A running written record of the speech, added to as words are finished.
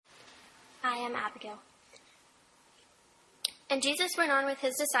I am Abigail. And Jesus went on with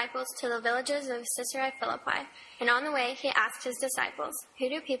his disciples to the villages of Caesarea Philippi, and on the way he asked his disciples, "Who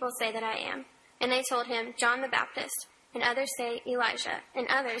do people say that I am?" And they told him, "John the Baptist, and others say Elijah, and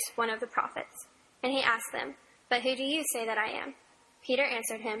others one of the prophets." And he asked them, "But who do you say that I am?" Peter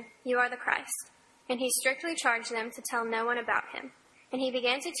answered him, "You are the Christ." And he strictly charged them to tell no one about him. And he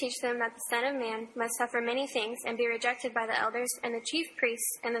began to teach them that the Son of Man must suffer many things and be rejected by the elders and the chief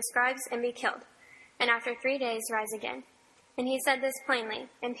priests and the scribes and be killed, and after 3 days rise again. And he said this plainly,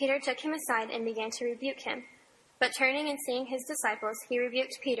 and Peter took him aside and began to rebuke him. But turning and seeing his disciples, he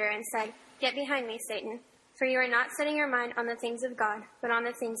rebuked Peter and said, "Get behind me, Satan, for you are not setting your mind on the things of God, but on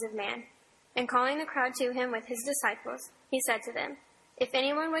the things of man." And calling the crowd to him with his disciples, he said to them, "If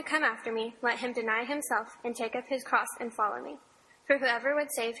anyone would come after me, let him deny himself and take up his cross and follow me. For whoever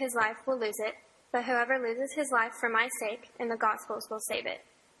would save his life will lose it, but whoever loses his life for my sake and the gospel's will save it.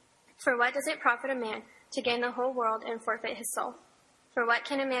 For what does it profit a man to gain the whole world and forfeit his soul? For what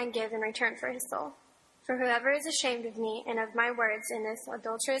can a man give in return for his soul? For whoever is ashamed of me and of my words in this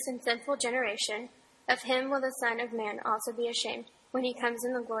adulterous and sinful generation, of him will the Son of Man also be ashamed when he comes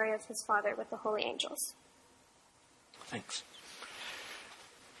in the glory of his Father with the holy angels." Thanks.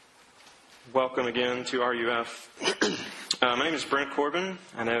 Welcome again to RUF. My name is Brent Corbin.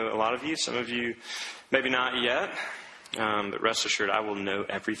 I know a lot of you, some of you maybe not yet, but rest assured I will know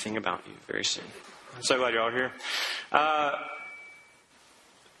everything about you very soon. I'm so glad you're all here.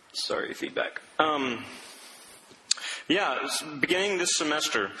 Sorry, feedback. Beginning this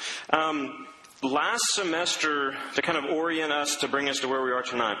semester. Last semester, to kind of orient us, to bring us to where we are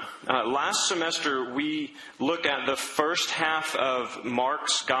tonight, last semester we looked at the first half of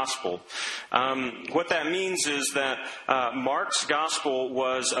Mark's Gospel. What that means is that Mark's Gospel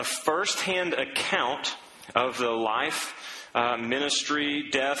was a first-hand account of the life, ministry,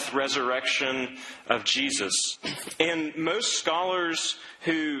 death, resurrection of Jesus. And most scholars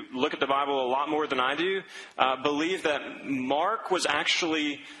who look at the Bible a lot more than I do believe that Mark was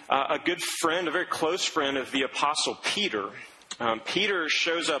actually a good friend, a very close friend of the Apostle Peter. Peter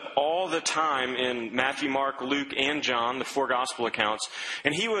shows up all the time in Matthew, Mark, Luke, and John, the four gospel accounts.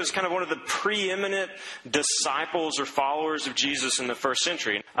 And he was kind of one of the preeminent disciples or followers of Jesus in the first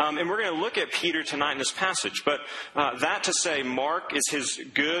century. And we're going to look at Peter tonight in this passage. But that to say, Mark is his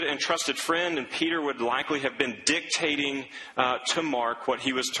good and trusted friend, and Peter would likely have been dictating to Mark what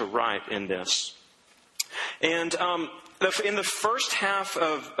he was to write in this. And in the first half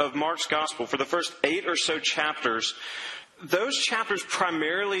of Mark's gospel, for the first 8 or so chapters, those chapters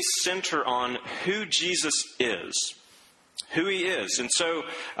primarily center on who Jesus is, who he is. And so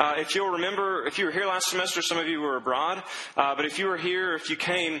if you'll remember, if you were here last semester, some of you were abroad, but if you were here, if you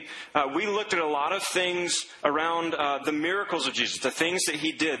came, we looked at a lot of things around the miracles of Jesus, the things that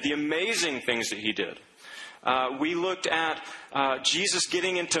he did, the amazing things that he did. We looked at Jesus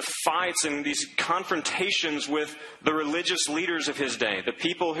getting into fights and these confrontations with the religious leaders of his day, the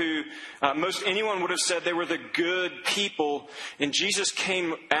people who most anyone would have said they were the good people, and Jesus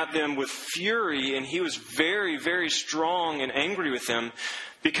came at them with fury, and he was very, very strong and angry with them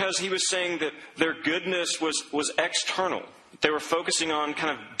because he was saying that their goodness was external. They were focusing on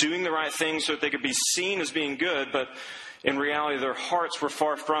kind of doing the right thing so that they could be seen as being good, but in reality, their hearts were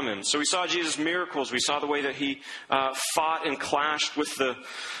far from him. So we saw Jesus' miracles. We saw the way that he fought and clashed with the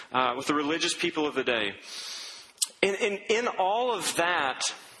religious people of the day. And in all of that,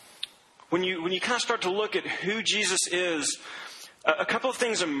 when you kind of start to look at who Jesus is, a couple of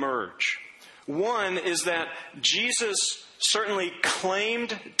things emerge. One is that Jesus certainly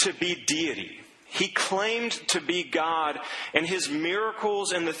claimed to be deity. He claimed to be God, and his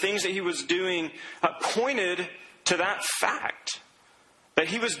miracles and the things that he was doing pointed to that fact, that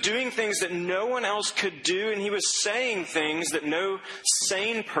he was doing things that no one else could do, and he was saying things that no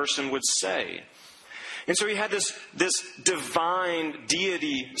sane person would say. And so he had this divine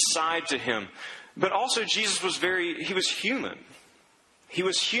deity side to him. But also Jesus was he was human. He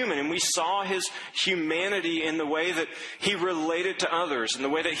was human, and we saw his humanity in the way that he related to others, in the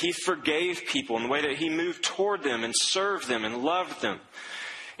way that he forgave people, in the way that he moved toward them and served them and loved them,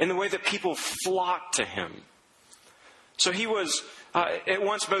 in the way that people flocked to him. So he was at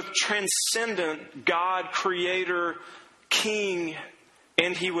once both transcendent, God, creator, king,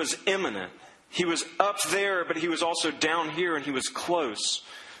 and he was immanent. He was up there, but he was also down here, and he was close,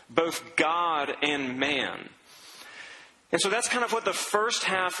 both God and man. And so that's kind of what the first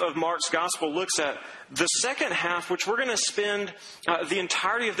half of Mark's gospel looks at. The second half, which we're going to spend the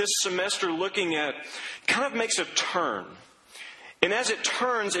entirety of this semester looking at, kind of makes a turn. And as it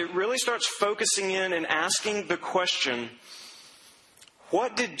turns, it really starts focusing in and asking the question,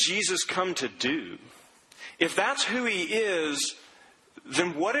 what did Jesus come to do? If that's who he is,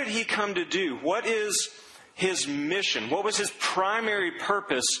 then what did he come to do? What is his mission? What was his primary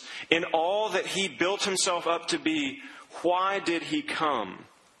purpose in all that he built himself up to be? Why did he come?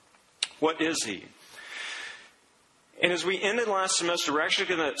 What is he? And as we ended last semester, we're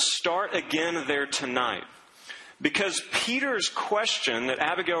actually going to start again there tonight. Because Peter's question that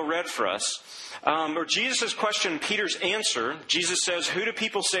Abigail read for us, or Jesus' question, Peter's answer, Jesus says, "Who do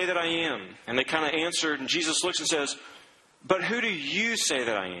people say that I am?" And they kind of answered, and Jesus looks and says, "But who do you say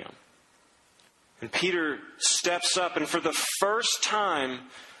that I am?" And Peter steps up, and for the first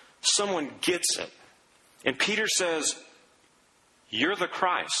time, someone gets it. And Peter says, "You're the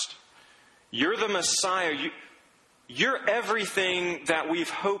Christ. You're the Messiah. You're everything that we've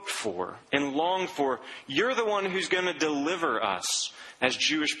hoped for and longed for. You're the one who's going to deliver us as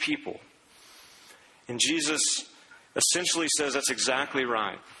Jewish people." And Jesus essentially says that's exactly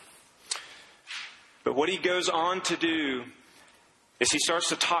right. But what he goes on to do is he starts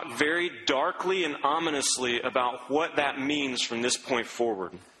to talk very darkly and ominously about what that means from this point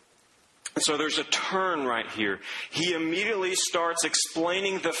forward. And so there's a turn right here. He immediately starts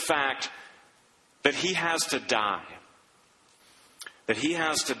explaining the fact that he has to die. That he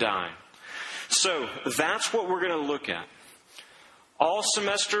has to die. So that's what we're going to look at. All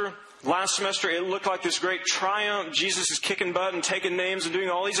semester, last semester, it looked like this great triumph. Jesus is kicking butt and taking names and doing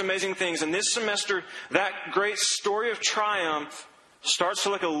all these amazing things. And this semester, that great story of triumph starts to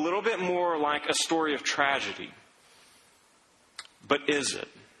look a little bit more like a story of tragedy. But is it?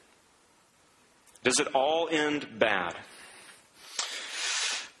 Does it all end bad?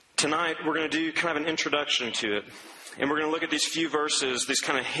 Tonight, we're going to do kind of an introduction to it. And we're going to look at these few verses, this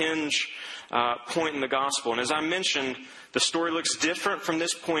kind of hinge point in the gospel. And as I mentioned, the story looks different from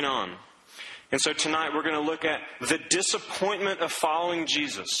this point on. And so tonight we're going to look at the disappointment of following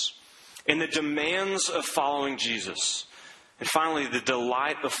Jesus and the demands of following Jesus. And finally, the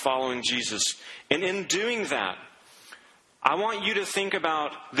delight of following Jesus. And in doing that, I want you to think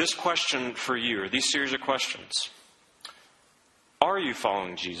about this question for you, or these series of questions. Are you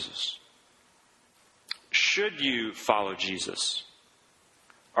following Jesus? Should you follow Jesus?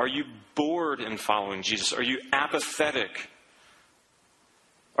 Are you bored in following Jesus? Are you apathetic?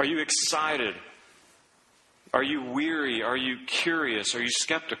 Are you excited? Are you weary? Are you curious? Are you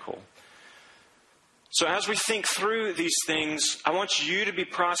skeptical? So as we think through these things, I want you to be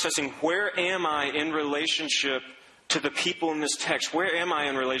processing, where am I in relationship to the people in this text? Where am I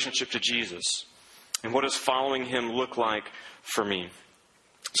in relationship to Jesus? And what does following him look like for me?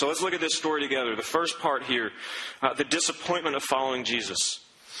 So let's look at this story together. The first part here, the disappointment of following Jesus.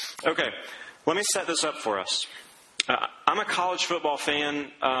 Okay, let me set this up for us. I'm a college football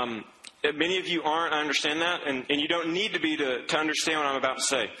fan. Many of you aren't, I understand that, and you don't need to be to understand what I'm about to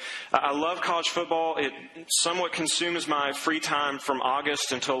say. I love college football. It somewhat consumes my free time from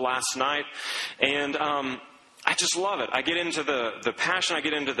August until last night, and I just love it. I get into the passion, I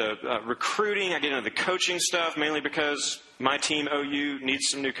get into the recruiting, I get into the coaching stuff, mainly because my team, OU, needs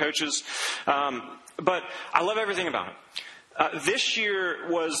some new coaches. But I love everything about it. This year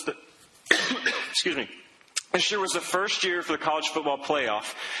was the excuse me. This year was the first year for the college football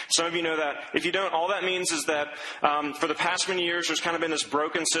playoff. Some of you know that. If you don't, all that means is that for the past many years, there's kind of been this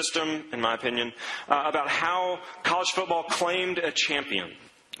broken system, in my opinion, about how college football claimed a champion.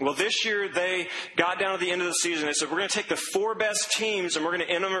 Well, this year they got down to the end of the season. They said, we're going to take the 4 best teams and we're going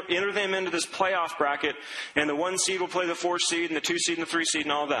to enter them into this playoff bracket. And the 1 seed will play the 4 seed and the 2 seed and the 3 seed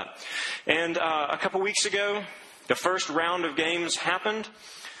and all that. And a couple weeks ago, the first round of games happened.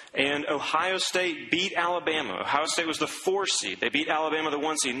 And Ohio State beat Alabama. Ohio State was the 4 seed. They beat Alabama, the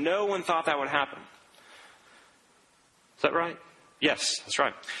 1 seed. No one thought that would happen. Is that right? Yes, that's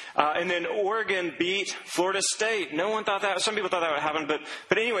right. And then Oregon beat Florida State. No one thought that. Some people thought that would happen,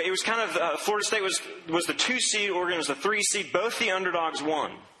 but anyway, it was kind of Florida State was the 2 seed. Oregon was the 3 seed. Both the underdogs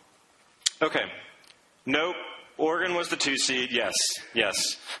won. Okay. Nope. Oregon was the 2 seed. Yes.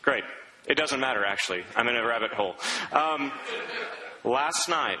 Great. It doesn't matter, actually. I'm in a rabbit hole. Last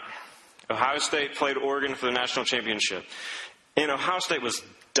night, Ohio State played Oregon for the national championship, and Ohio State was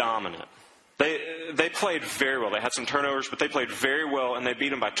dominant. They played very well. They had some turnovers, but they played very well, and they beat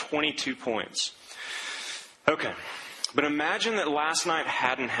them by 22 points. Okay, but imagine that last night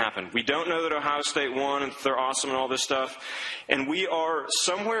hadn't happened. We don't know that Ohio State won, and they're awesome and all this stuff, and we are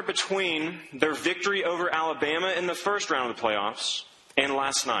somewhere between their victory over Alabama in the first round of the playoffs and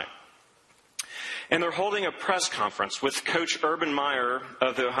last night. And they're holding a press conference with Coach Urban Meyer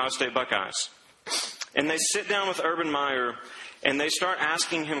of the Ohio State Buckeyes. And they sit down with Urban Meyer, and they start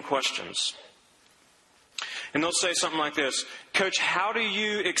asking him questions. And they'll say something like this: Coach, how do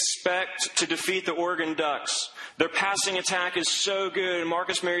you expect to defeat the Oregon Ducks? Their passing attack is so good, and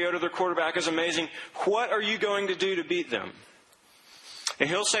Marcus Mariota, their quarterback, is amazing. What are you going to do to beat them? And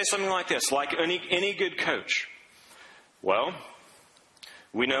he'll say something like this, like any good coach. Well,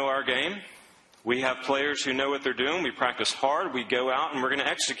 we know our game. We have players who know what they're doing. We practice hard. We go out and we're going to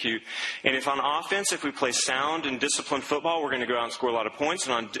execute. And if on offense, if we play sound and disciplined football, we're going to go out and score a lot of points.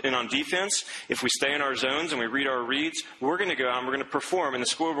 And on defense, if we stay in our zones and we read our reads, we're going to go out and we're going to perform, and the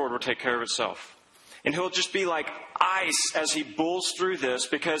scoreboard will take care of itself. And he'll just be like ice as he bulls through this,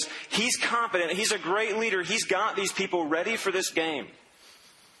 because he's confident. He's a great leader. He's got these people ready for this game.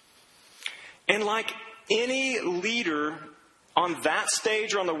 And like any leader on that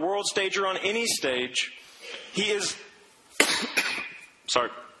stage or on the world stage or on any stage, he is,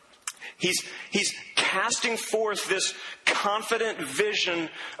 he's casting forth this confident vision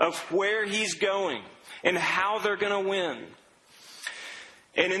of where he's going and how they're going to win.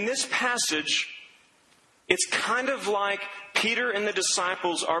 And in this passage, it's kind of like Peter and the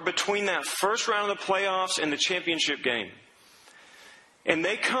disciples are between that first round of the playoffs and the championship game. And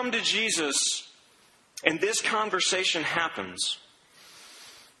they come to Jesus, and this conversation happens.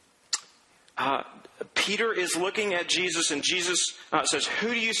 Peter is looking at Jesus, and Jesus says, "Who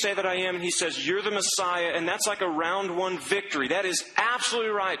do you say that I am?" And he says, "You're the Messiah." And that's like a round one victory. That is absolutely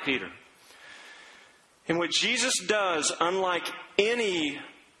right, Peter. And what Jesus does, unlike any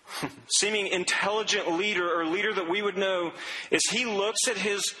seeming intelligent leader or leader that we would know, is he looks at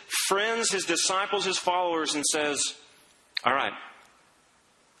his friends, his disciples, his followers, and says, "All right,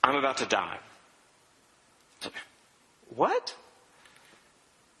 I'm about to die." What?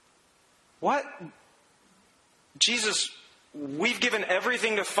 What? Jesus, we've given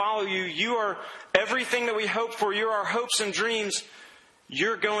everything to follow you. You are everything that we hope for. You're our hopes and dreams.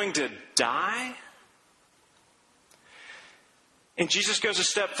 You're going to die? And Jesus goes a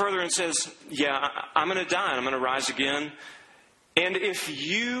step further and says, yeah, I'm going to die and I'm going to rise again. And if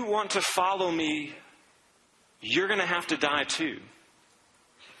you want to follow me, you're going to have to die too.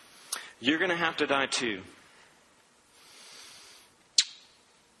 You're going to have to die too.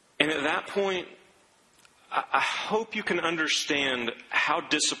 And at that point, I hope you can understand how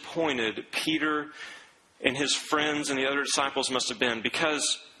disappointed Peter and his friends and the other disciples must have been,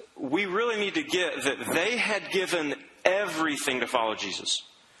 because we really need to get that they had given everything to follow Jesus.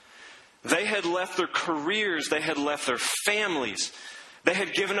 They had left their careers, they had left their families, they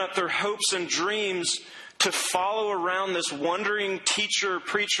had given up their hopes and dreams to follow around this wandering teacher,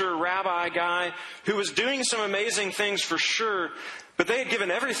 preacher, rabbi guy who was doing some amazing things for sure, but they had given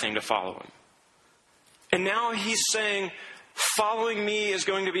everything to follow him. And now he's saying, following me is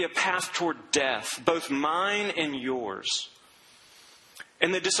going to be a path toward death, both mine and yours.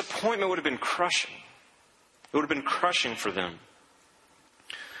 And the disappointment would have been crushing. It would have been crushing for them.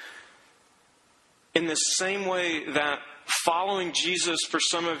 In the same way that following Jesus for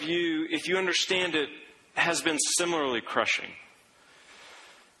some of you, if you understand it, has been similarly crushing.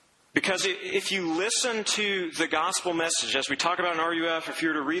 Because if you listen to the gospel message, as we talk about in RUF, if you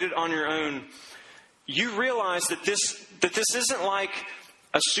were to read it on your own, you realize that this isn't like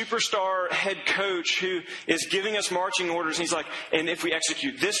a superstar head coach who is giving us marching orders. And he's like, and if we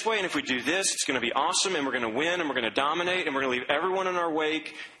execute this way, and if we do this, it's going to be awesome, and we're going to win, and we're going to dominate, and we're going to leave everyone in our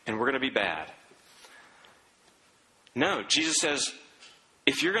wake, and we're going to be bad. No, Jesus says,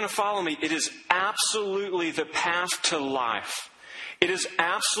 if you're going to follow me, it is absolutely the path to life. It is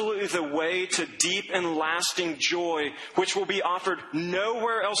absolutely the way to deep and lasting joy, which will be offered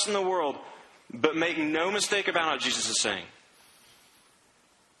nowhere else in the world. But make no mistake about it, Jesus is saying,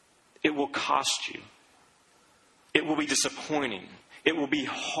 it will cost you. It will be disappointing. It will be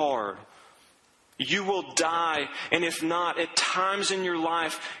hard. You will die, and if not, at times in your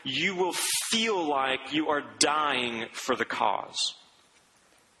life, you will feel like you are dying for the cause.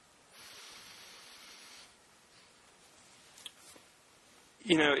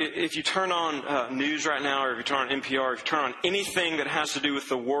 You know, if you turn on news right now, or if you turn on NPR, or if you turn on anything that has to do with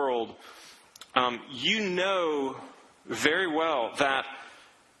the world, you know very well that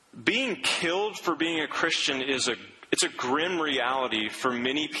being killed for being a Christian it's a grim reality for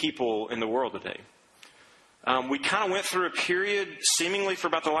many people in the world today. We kind of went through a period, seemingly for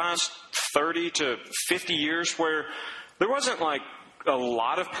about the last 30 to 50 years, where there wasn't like a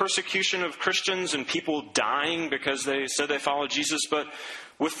lot of persecution of Christians and people dying because they said they followed Jesus. But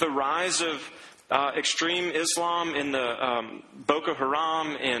with the rise of extreme Islam in the Boko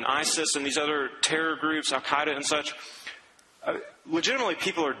Haram and ISIS and these other terror groups, Al Qaeda and such, legitimately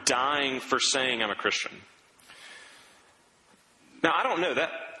people are dying for saying I'm a Christian. Now, I don't know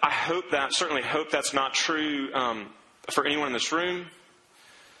that. certainly hope that's not true for anyone in this room.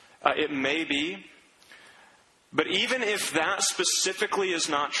 It may be. But even if that specifically is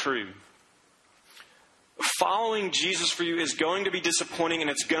not true, following Jesus for you is going to be disappointing and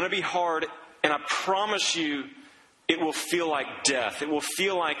it's going to be hard. And I promise you, it will feel like death. It will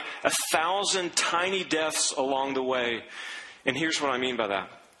feel like 1,000 tiny deaths along the way. And here's what I mean by that.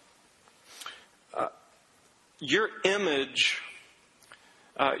 Your image,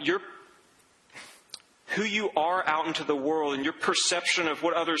 who you are out into the world and your perception of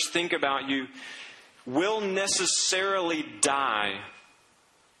what others think about you will necessarily die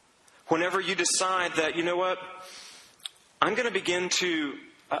whenever you decide that, you know what, I'm going to begin to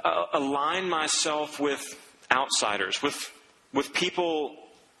align myself with outsiders, with people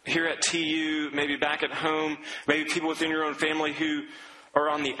here at TU, maybe back at home, maybe people within your own family who are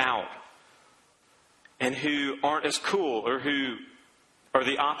on the out and who aren't as cool, or who are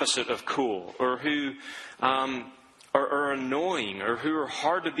the opposite of cool, or who are annoying, or who are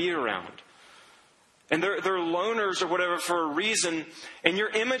hard to be around. And they're loners or whatever for a reason. And your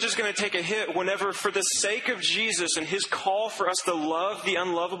image is going to take a hit whenever, for the sake of Jesus and His call for us to love the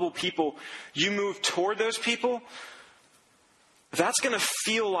unlovable people, you move toward those people. That's going to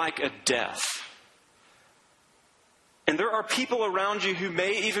feel like a death. And there are people around you who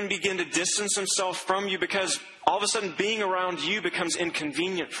may even begin to distance themselves from you because all of a sudden being around you becomes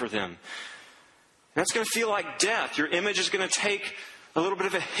inconvenient for them. And that's going to feel like death. Your image is going to take a little bit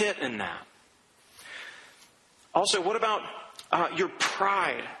of a hit in that. Also, what about your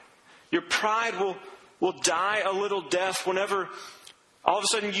pride? Your pride will die a little death whenever all of a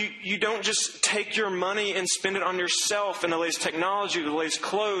sudden you don't just take your money and spend it on yourself and the latest technology, or the latest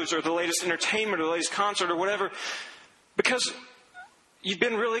clothes, or the latest entertainment, or the latest concert, or whatever, because you've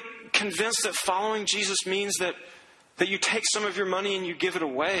been really convinced that following Jesus means that you take some of your money and you give it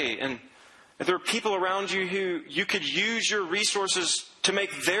away. And there are people around you who you could use your resources to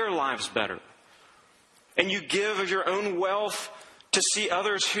make their lives better. And you give of your own wealth to see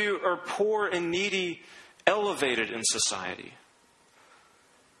others who are poor and needy elevated in society.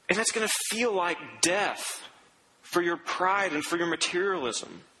 And that's going to feel like death for your pride and for your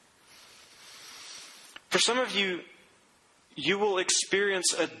materialism. For some of you, you will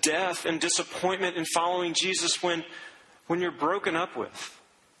experience a death and disappointment in following Jesus when you're broken up with.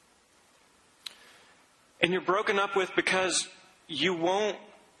 And you're broken up with because you won't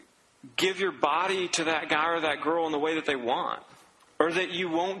give your body to that guy or that girl in the way that they want. Or that you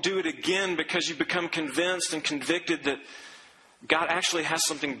won't do it again because you become convinced and convicted that God actually has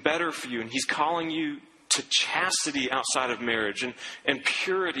something better for you. And He's calling you to chastity outside of marriage and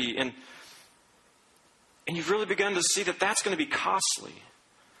purity. And you've really begun to see that that's going to be costly.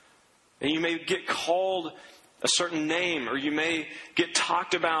 And you may get called a certain name, or you may get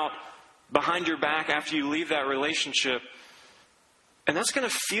talked about behind your back after you leave that relationship. And that's going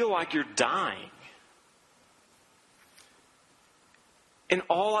to feel like you're dying. And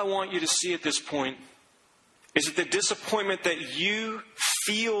all I want you to see at this point is that the disappointment that you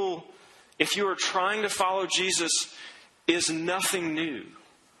feel if you are trying to follow Jesus is nothing new.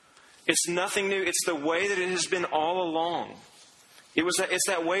 It's nothing new. It's the way that it has been all along. It's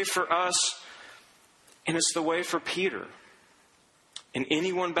that way for us, and it's the way for Peter and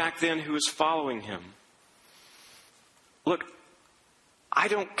anyone back then who was following him. Look, I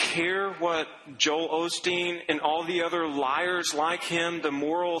don't care what Joel Osteen and all the other liars like him, the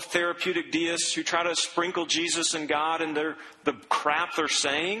moral therapeutic deists who try to sprinkle Jesus and God and the crap they're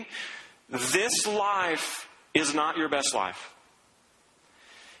saying. This life is not your best life.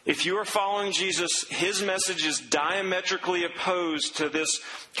 If you are following Jesus, His message is diametrically opposed to this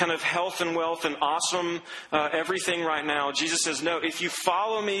kind of health and wealth and awesome everything right now. Jesus says, no, if you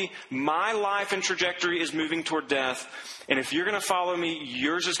follow me, my life and trajectory is moving toward death. And if you're going to follow me,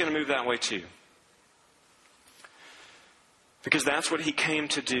 yours is going to move that way too. Because that's what He came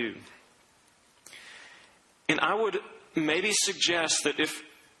to do. And I would maybe suggest that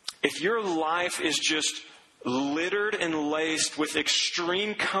if your life is just littered and laced with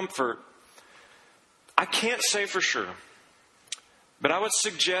extreme comfort, I can't say for sure, but I would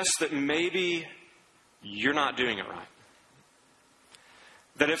suggest that maybe you're not doing it right.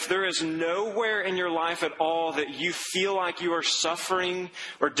 That if there is nowhere in your life at all that you feel like you are suffering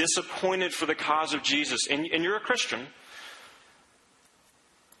or disappointed for the cause of Jesus, and you're a Christian,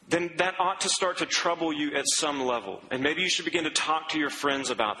 then that ought to start to trouble you at some level. And maybe you should begin to talk to your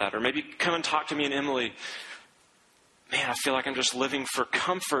friends about that. Or maybe come and talk to me and Emily. Man, I feel like I'm just living for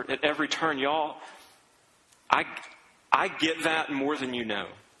comfort at every turn. Y'all, I get that more than you know.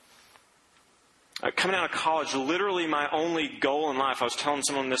 Coming out of college, literally my only goal in life, I was telling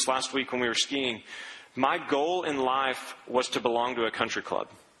someone this last week when we were skiing, my goal in life was to belong to a country club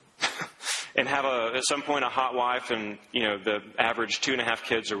and have at some point a hot wife and, the average 2.5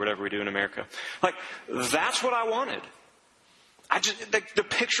 kids or whatever we do in America. Like, that's what I wanted. The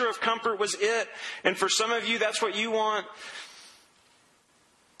picture of comfort was it. And for some of you, that's what you want.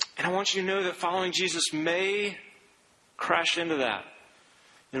 And I want you to know that following Jesus may crash into that.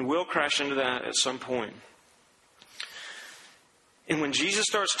 And will crash into that at some point. And when Jesus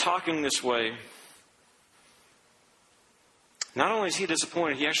starts talking this way, not only is he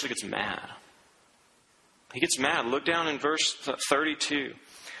disappointed, he actually gets mad. He gets mad. Look down in verse 32.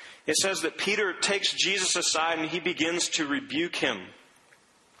 It says that Peter takes Jesus aside and he begins to rebuke him.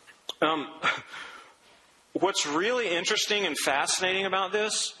 What's really interesting and fascinating about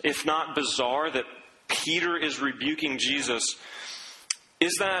this, if not bizarre, that Peter is rebuking Jesus,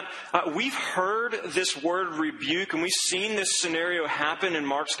 is that we've heard this word rebuke and we've seen this scenario happen in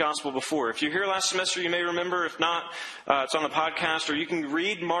Mark's gospel before. If you're here last semester, you may remember. If not, it's on the podcast, or you can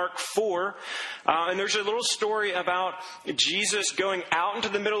read Mark 4. And there's a little story about Jesus going out into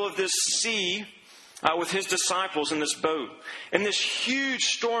the middle of this sea with his disciples in this boat. And this huge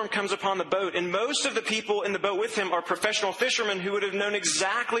storm comes upon the boat. And most of the people in the boat with him are professional fishermen who would have known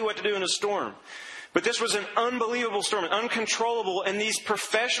exactly what to do in a storm. But this was an unbelievable storm, uncontrollable, and these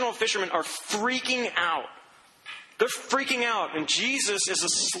professional fishermen are freaking out. They're freaking out, and Jesus is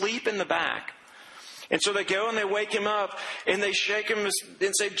asleep in the back. And so they go and they wake him up, and they shake him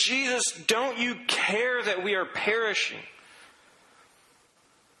and say, "Jesus, don't you care that we are perishing?"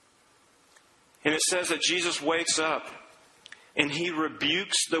 And it says that Jesus wakes up, and he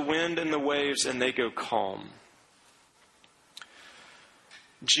rebukes the wind and the waves, and they go calm.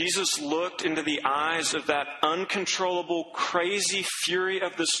 Jesus looked into the eyes of that uncontrollable, crazy fury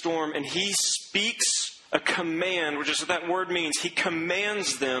of the storm, and he speaks a command, which is what that word means. He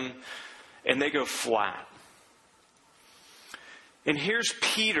commands them, and they go flat. And here's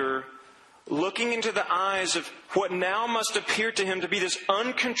Peter looking into the eyes of what now must appear to him to be this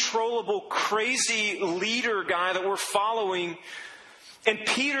uncontrollable, crazy leader guy that we're following. And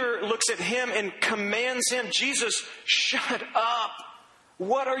Peter looks at him and commands him, "Jesus, shut up.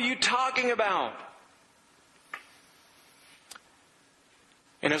 What are you talking about?"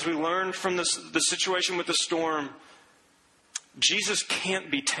 And as we learned from the situation with the storm, Jesus can't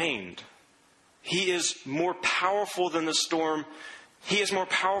be tamed. He is more powerful than the storm. He is more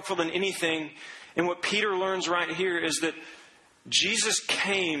powerful than anything. And what Peter learns right here is that Jesus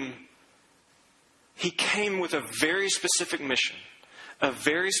came. He came with a very specific mission, a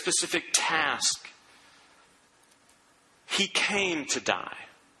very specific task. He came to die.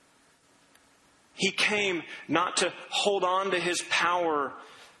 He came not to hold on to his power,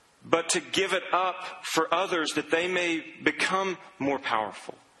 but to give it up for others that they may become more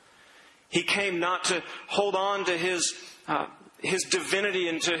powerful. He came not to hold on to his divinity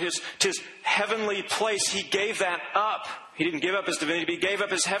and to his heavenly place. He gave that up. He didn't give up his divinity, but he gave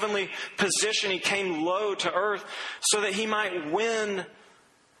up his heavenly position. He came low to earth so that he might win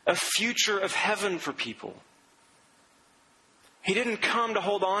a future of heaven for people. He didn't come to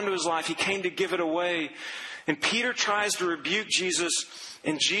hold on to his life. He came to give it away. And Peter tries to rebuke Jesus,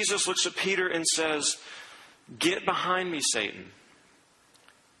 and Jesus looks at Peter and says, "Get behind me, Satan."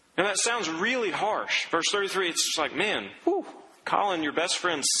 Now that sounds really harsh. Verse 33, it's just like, man, calling your best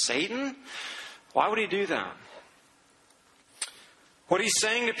friend Satan? Why would he do that? What he's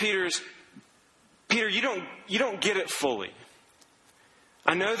saying to Peter is, Peter, you don't get it fully.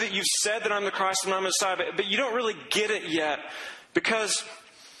 I know that you've said that I'm the Christ and I'm the Messiah, but you don't really get it yet, because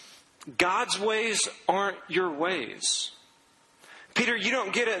God's ways aren't your ways. Peter, you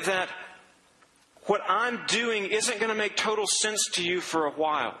don't get it that what I'm doing isn't going to make total sense to you for a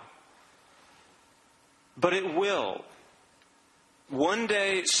while. But it will. One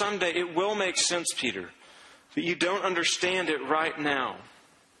day, someday, it will make sense, Peter. But you don't understand it right now.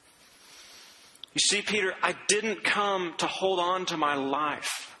 You see, Peter, I didn't come to hold on to my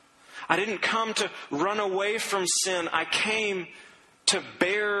life. I didn't come to run away from sin. I came to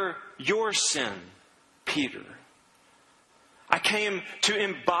bear your sin, Peter. I came to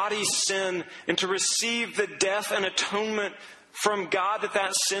embody sin and to receive the death and atonement from God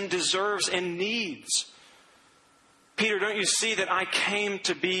that sin deserves and needs. Peter, don't you see that I came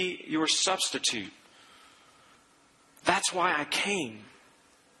to be your substitute? That's why I came.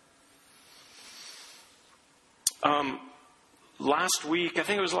 Last week, I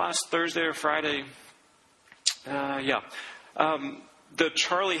think it was last Thursday or Friday, the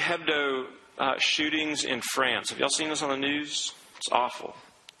Charlie Hebdo shootings in France. Have y'all seen this on the news? It's awful.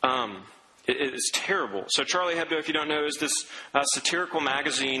 It is terrible. So Charlie Hebdo, if you don't know, is this satirical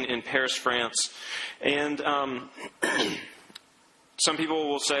magazine in Paris, France. And some people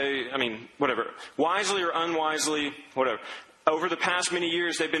will say, whatever, wisely or unwisely, whatever. Over the past many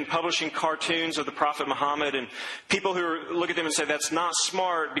years, they've been publishing cartoons of the Prophet Muhammad, and people who look at them and say that's not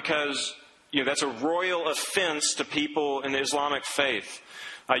smart because that's a royal offense to people in the Islamic faith.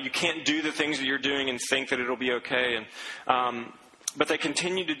 You can't do the things that you're doing and think that it'll be okay. And but they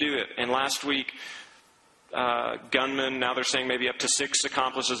continue to do it. And last week, gunmen, now they're saying maybe up to 6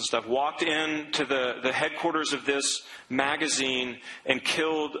 accomplices and stuff, walked into the headquarters of this magazine and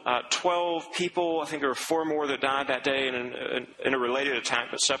killed 12 people. I think there were 4 more that died that day in a related attack,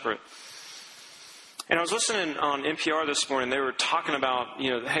 but separate. And I was listening on NPR this morning. They were talking about,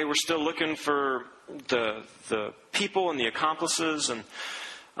 hey, we're still looking for the people and the accomplices. And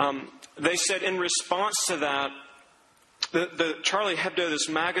they said in response to that, the Charlie Hebdo, this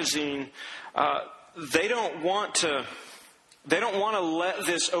magazine, they don't want to let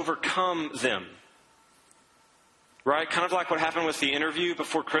this overcome them. Right? Kind of like what happened with The Interview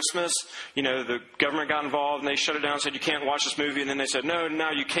before Christmas. The government got involved and they shut it down and said, you can't watch this movie. And then they said, no,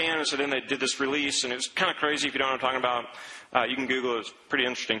 now you can. And so then they did this release. And it was kind of crazy. If you don't know what I'm talking about, you can Google it. It's pretty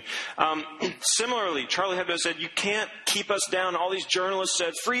interesting. Similarly, Charlie Hebdo said, you can't keep us down. All these journalists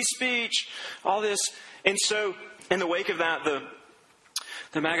said, free speech, all this. And so in the wake of that,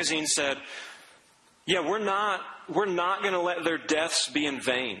 the magazine said, yeah, we're not going to let their deaths be in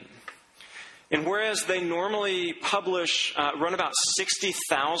vain. And whereas they normally run about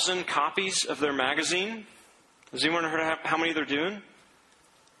 60,000 copies of their magazine, has anyone heard how many they're doing?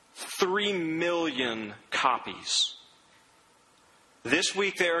 3 million copies. This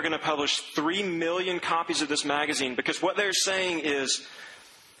week they are going to publish 3 million copies of this magazine because what they're saying is,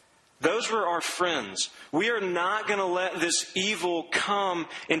 those were our friends. We are not going to let this evil come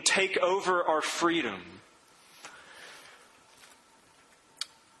and take over our freedom.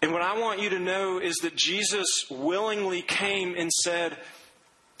 And what I want you to know is that Jesus willingly came and said,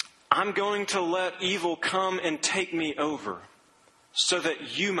 I'm going to let evil come and take me over so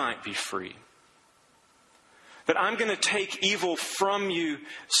that you might be free. That I'm going to take evil from you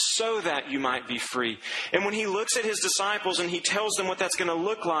so that you might be free. And when he looks at his disciples and he tells them what that's going to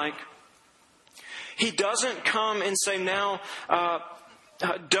look like, he doesn't come and say, now,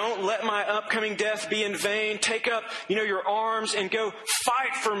 don't let my upcoming death be in vain. Take up, your arms and go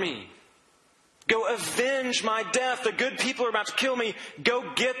fight for me. Go avenge my death. The good people are about to kill me.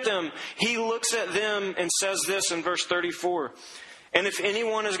 Go get them. He looks at them and says this in verse 34. And if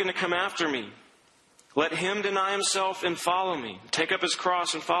anyone is going to come after me, let him deny himself and follow me. Take up his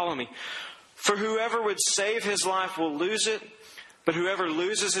cross and follow me. For whoever would save his life will lose it. But whoever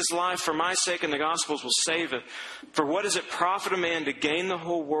loses his life for my sake and the gospel's will save it. For what does it profit a man to gain the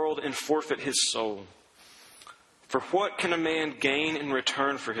whole world and forfeit his soul? For what can a man gain in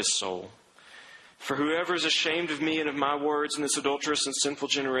return for his soul? For whoever is ashamed of me and of my words in this adulterous and sinful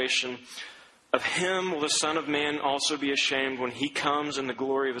generation, of him will the Son of Man also be ashamed when he comes in the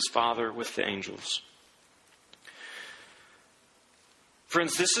glory of his Father with the angels.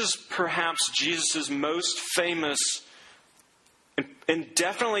 Friends, this is perhaps Jesus' most famous and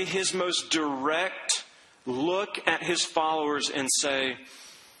definitely his most direct look at his followers and say,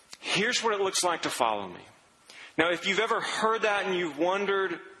 here's what it looks like to follow me. Now, if you've ever heard that and you've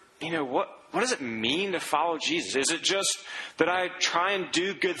wondered, what does it mean to follow Jesus? Is it just that I try and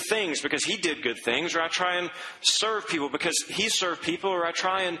do good things because he did good things, or I try and serve people because he served people, or I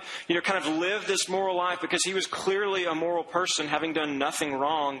try and, kind of live this moral life because he was clearly a moral person having done nothing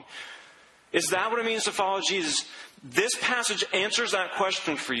wrong? Is that what it means to follow Jesus? This passage answers that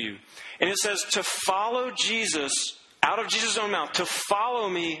question for you. And it says to follow Jesus, out of Jesus' own mouth, to follow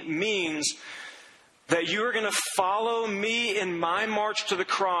me means that you are going to follow me in my march to the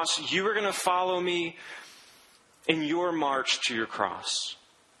cross. You are going to follow me in your march to your cross.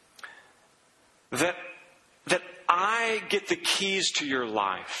 That I get the keys to your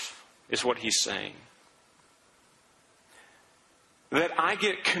life, is what he's saying. That I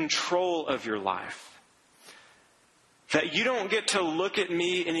get control of your life. That you don't get to look at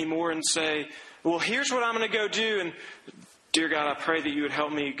me anymore and say, well, here's what I'm going to go do. And dear God, I pray that you would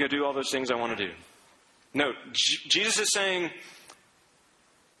help me go do all those things I want to do. No, Jesus is saying,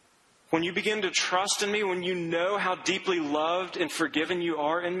 when you begin to trust in me, when you know how deeply loved and forgiven you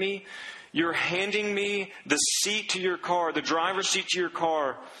are in me, you're handing me the seat to your car, the driver's seat to your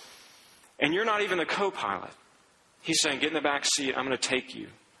car, and you're not even the co-pilot. He's saying, get in the back seat, I'm going to take you.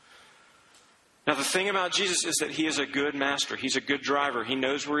 Now, the thing about Jesus is that he is a good master. He's a good driver. He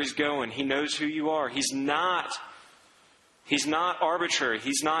knows where he's going. He knows who you are. He's not arbitrary.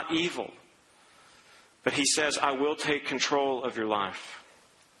 He's not evil. But he says, I will take control of your life.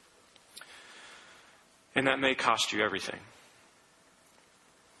 And that may cost you everything.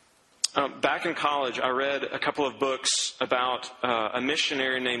 Back in college, I read a couple of books about a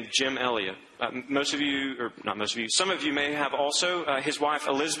missionary named Jim Elliot. Some of you may have also. His wife,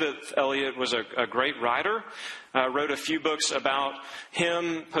 Elizabeth Elliot, was a great writer. Wrote a few books about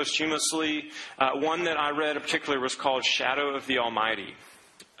him posthumously. One that I read in particular was called Shadow of the Almighty.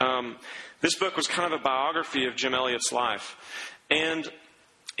 This book was kind of a biography of Jim Elliot's life. And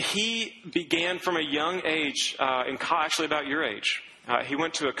he began from a young age, actually about your age. He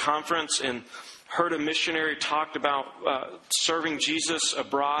went to a conference and heard a missionary talked about serving Jesus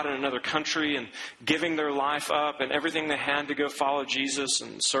abroad in another country and giving their life up and everything they had to go follow Jesus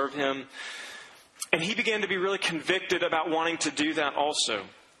and serve him. And he began to be really convicted about wanting to do that also.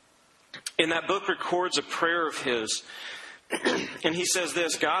 And that book records a prayer of his. And he says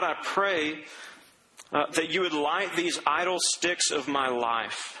this, God, I pray that you would light these idle sticks of my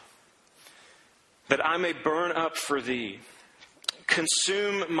life, that I may burn up for thee.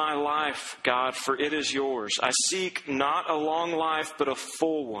 Consume my life, God, for it is yours. I seek not a long life, but a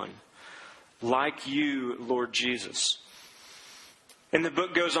full one, like you, Lord Jesus. And the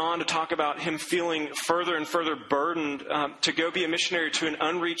book goes on to talk about him feeling further and further burdened to go be a missionary to an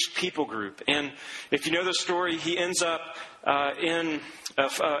unreached people group. And if you know the story, he ends up in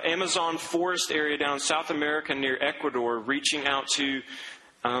an Amazon forest area down in South America near Ecuador, reaching out to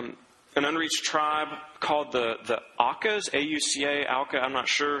an unreached tribe called the Aucas, A-U-C-A, Auca, I'm not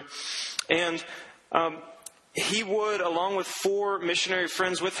sure. And he would, along with 4 missionary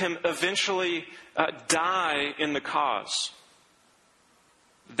friends with him, eventually die in the cause.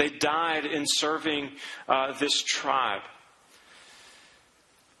 They died in serving this tribe.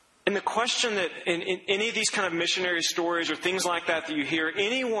 And the question that in any of these kind of missionary stories or things like that you hear,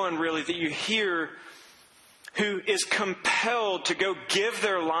 anyone really that you hear who is compelled to go give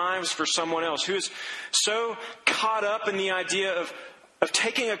their lives for someone else, who is so caught up in the idea of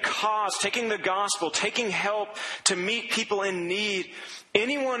taking a cause, taking the gospel, taking help to meet people in need,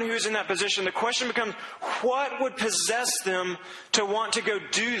 anyone who's in that position, the question becomes, what would possess them to want to go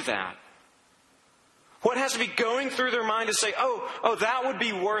do that? What has to be going through their mind to say, oh, that would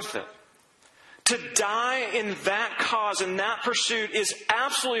be worth it. To die in that cause, in that pursuit, is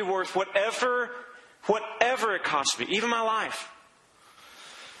absolutely worth whatever it costs me, even my life.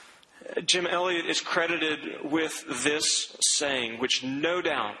 Jim Elliot is credited with this saying, which no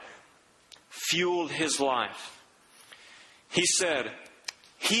doubt fueled his life. He said,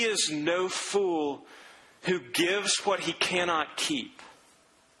 "He is no fool who gives what he cannot keep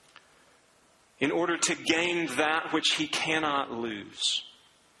in order to gain that which he cannot lose."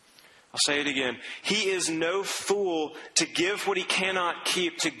 I'll say it again. He is no fool to give what he cannot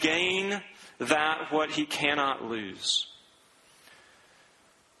keep to gain that what he cannot lose.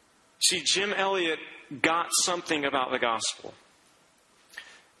 See, Jim Elliot got something about the gospel.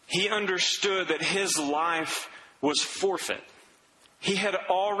 He understood that his life was forfeit. He had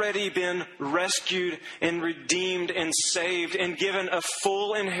already been rescued and redeemed and saved and given a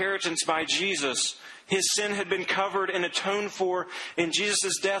full inheritance by Jesus. His sin had been covered and atoned for in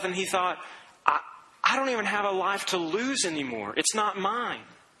Jesus' death, and he thought, I don't even have a life to lose anymore. It's not mine.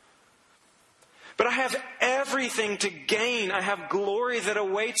 But I have everything to gain. I have glory that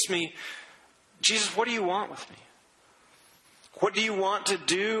awaits me. Jesus, what do you want with me? What do you want to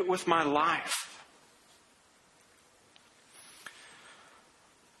do with my life?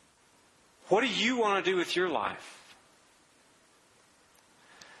 What do you want to do with your life?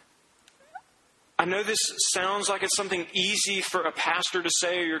 I know this sounds like it's something easy for a pastor to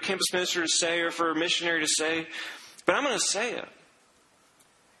say, or your campus minister to say, or for a missionary to say, but I'm going to say it.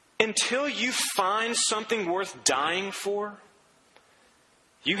 Until you find something worth dying for,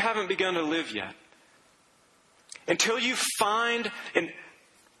 you haven't begun to live yet. Until you find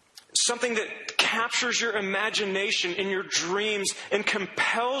something that captures your imagination and your dreams and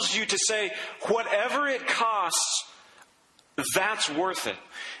compels you to say, whatever it costs, that's worth it.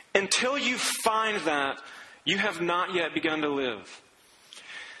 Until you find that, you have not yet begun to live.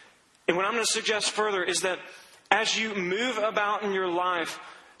 And what I'm going to suggest further is that as you move about in your life,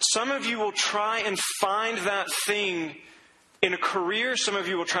 some of you will try and find that thing in a career. Some of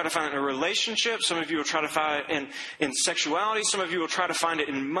you will try to find it in a relationship. Some of you will try to find it in sexuality. Some of you will try to find it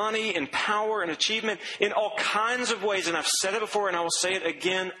in money, in power, in achievement, in all kinds of ways. And I've said it before, and I will say it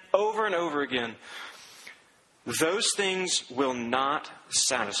again over and over again. Those things will not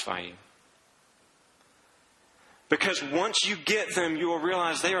satisfy you. Because once you get them, you will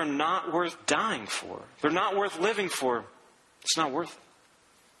realize they are not worth dying for. They're not worth living for. It's not worth it.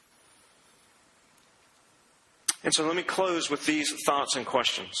 And so let me close with these thoughts and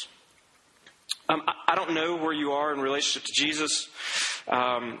questions. I don't know where you are in relationship to Jesus.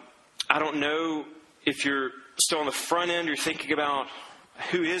 I don't know if you're still on the front end, you're thinking about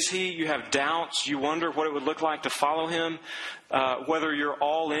who is He, you have doubts, you wonder what it would look like to follow Him, whether you're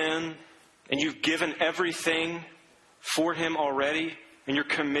all in and you've given everything for Him already and you're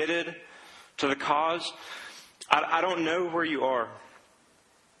committed to the cause. I don't know where you are.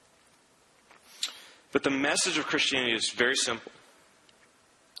 But the message of Christianity is very simple.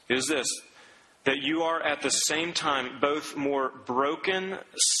 It is this, that you are at the same time both more broken,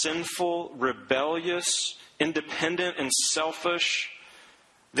 sinful, rebellious, independent, and selfish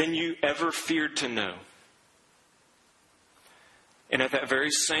than you ever feared to know. And at that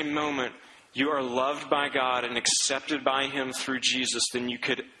very same moment, you are loved by God and accepted by Him through Jesus than you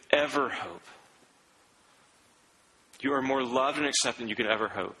could ever hope. You are more loved and accepted than you could ever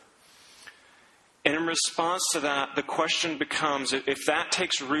hope. And in response to that, the question becomes, if that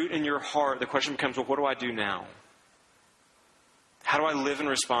takes root in your heart, the question becomes, well, what do I do now? How do I live in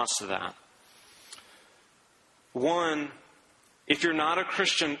response to that? One, if you're not a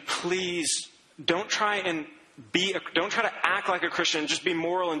Christian, please don't try to act like a Christian, just be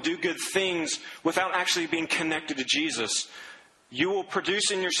moral and do good things without actually being connected to Jesus. You will produce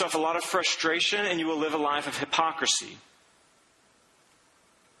in yourself a lot of frustration and you will live a life of hypocrisy.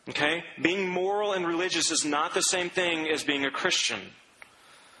 Okay? Being moral and religious is not the same thing as being a Christian.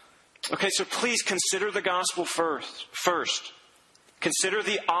 Okay, so please consider the gospel first. Consider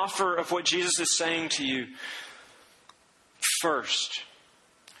the offer of what Jesus is saying to you first.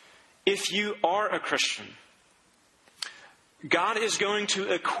 If you are a Christian, God is going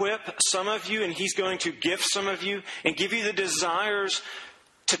to equip some of you and He's going to gift some of you and give you the desires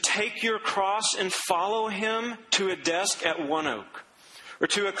to take your cross and follow Him to a desk at One Oak, or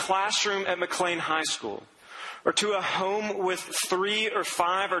to a classroom at McLean High School, or to a home with 3 or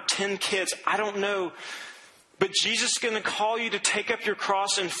 5 or 10 kids. I don't know. But Jesus is going to call you to take up your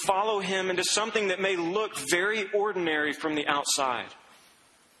cross and follow Him into something that may look very ordinary from the outside.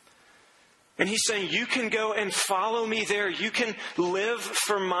 And He's saying, you can go and follow me there. You can live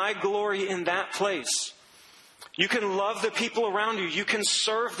for my glory in that place. You can love the people around you. You can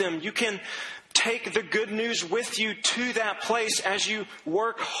serve them. You can take the good news with you to that place as you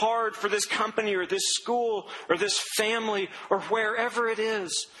work hard for this company or this school or this family or wherever it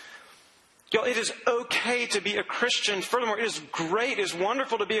is. Y'all, it is okay to be a Christian. Furthermore, it is great, it is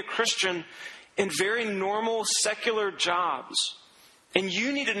wonderful to be a Christian in very normal secular jobs. And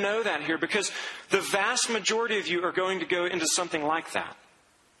you need to know that here because the vast majority of you are going to go into something like that.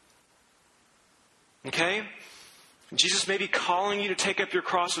 Okay? Jesus may be calling you to take up your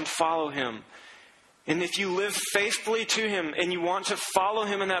cross and follow Him. And if you live faithfully to Him and you want to follow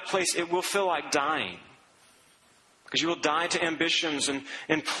Him in that place, it will feel like dying. Because you will die to ambitions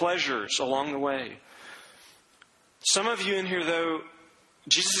and pleasures along the way. Some of you in here, though,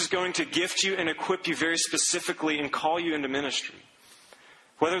 Jesus is going to gift you and equip you very specifically and call you into ministry.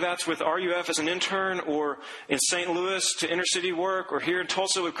 Whether that's with RUF as an intern or in St. Louis to inner city work or here in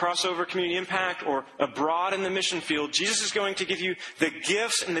Tulsa with Crossover Community Impact or abroad in the mission field, Jesus is going to give you the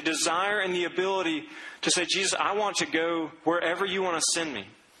gifts and the desire and the ability to say, Jesus, I want to go wherever you want to send me.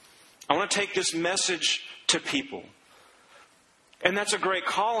 I want to take this message to people. And that's a great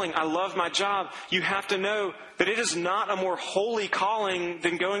calling. I love my job. You have to know that it is not a more holy calling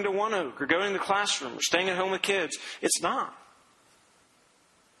than going to One Oak or going to the classroom or staying at home with kids. It's not.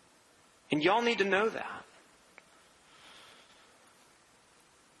 And y'all need to know that.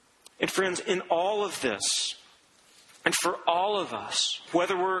 And friends, in all of this, and for all of us,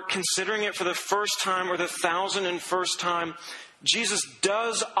 whether we're considering it for the first time or the 1,001st time, Jesus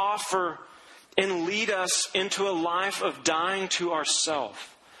does offer and lead us into a life of dying to ourselves.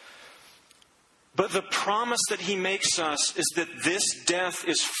 But the promise that He makes us is that this death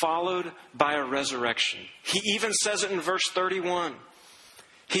is followed by a resurrection. He even says it in verse 31.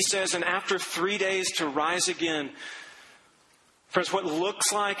 He says, and after 3 days to rise again. Friends, what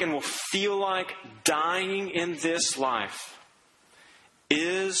looks like and will feel like dying in this life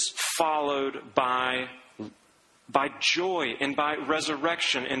is followed by joy and by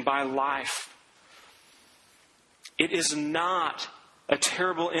resurrection and by life. It is not a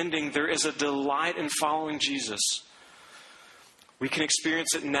terrible ending. There is a delight in following Jesus. We can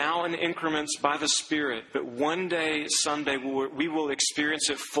experience it now in increments by the Spirit, but one day, someday, we will experience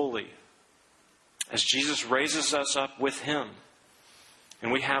it fully as Jesus raises us up with Him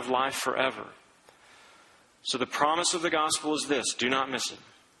and we have life forever. So the promise of the gospel is this. Do not miss it.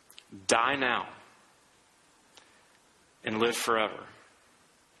 Die now and live forever.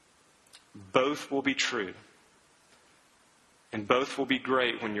 Both will be true. And both will be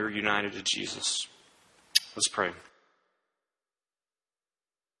great when you're united to Jesus. Let's pray.